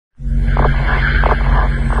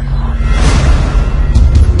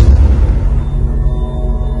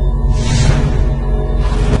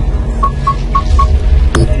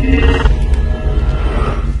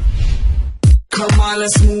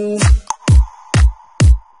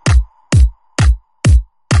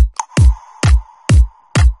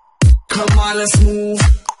Come on, let's move.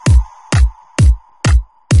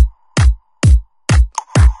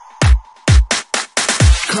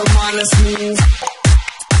 Come on, let's move.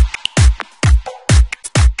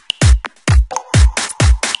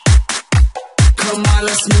 Come on,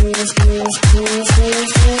 let's move, move, move, move,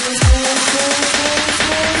 move,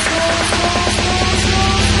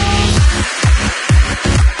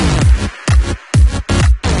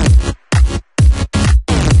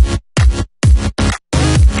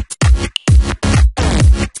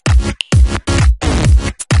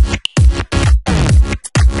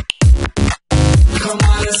 Come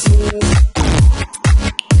on, let's move.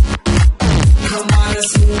 Come on,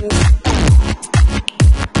 let's move.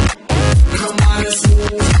 Come on, let's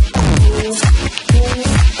move. Move, move,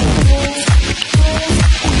 move.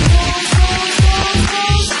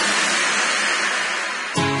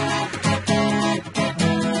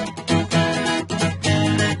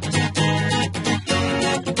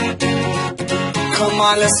 Come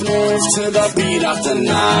on, let's move to the beat of the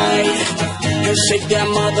night. And shake that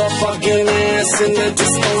motherfucking ass in the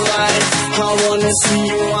disco light. I wanna see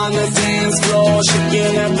you on the dance floor,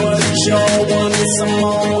 shaking that butt, yo, wanting some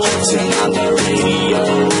more. Turn on the radio,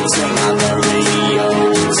 turn on the radio,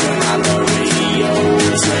 turn on the radio,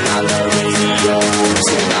 turn on the radio,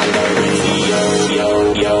 turn on the radio, yo,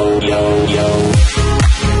 yo, yo, yo.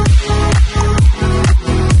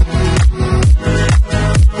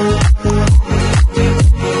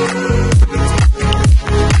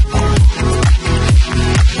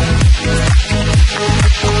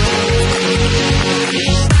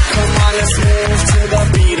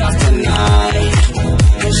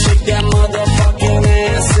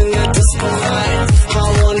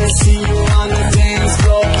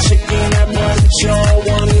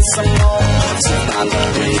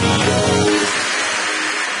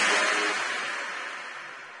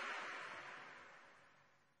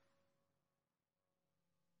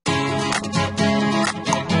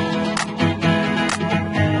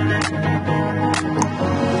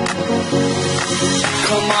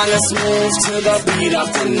 Come on, let's move to the beat of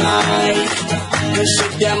the night. And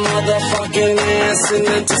shake that motherfucking ass in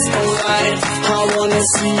the disco light. I wanna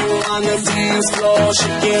see you on the dance floor,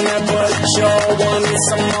 shaking that butt, yo, wanting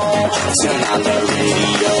some more. Turn on the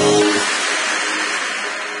radio.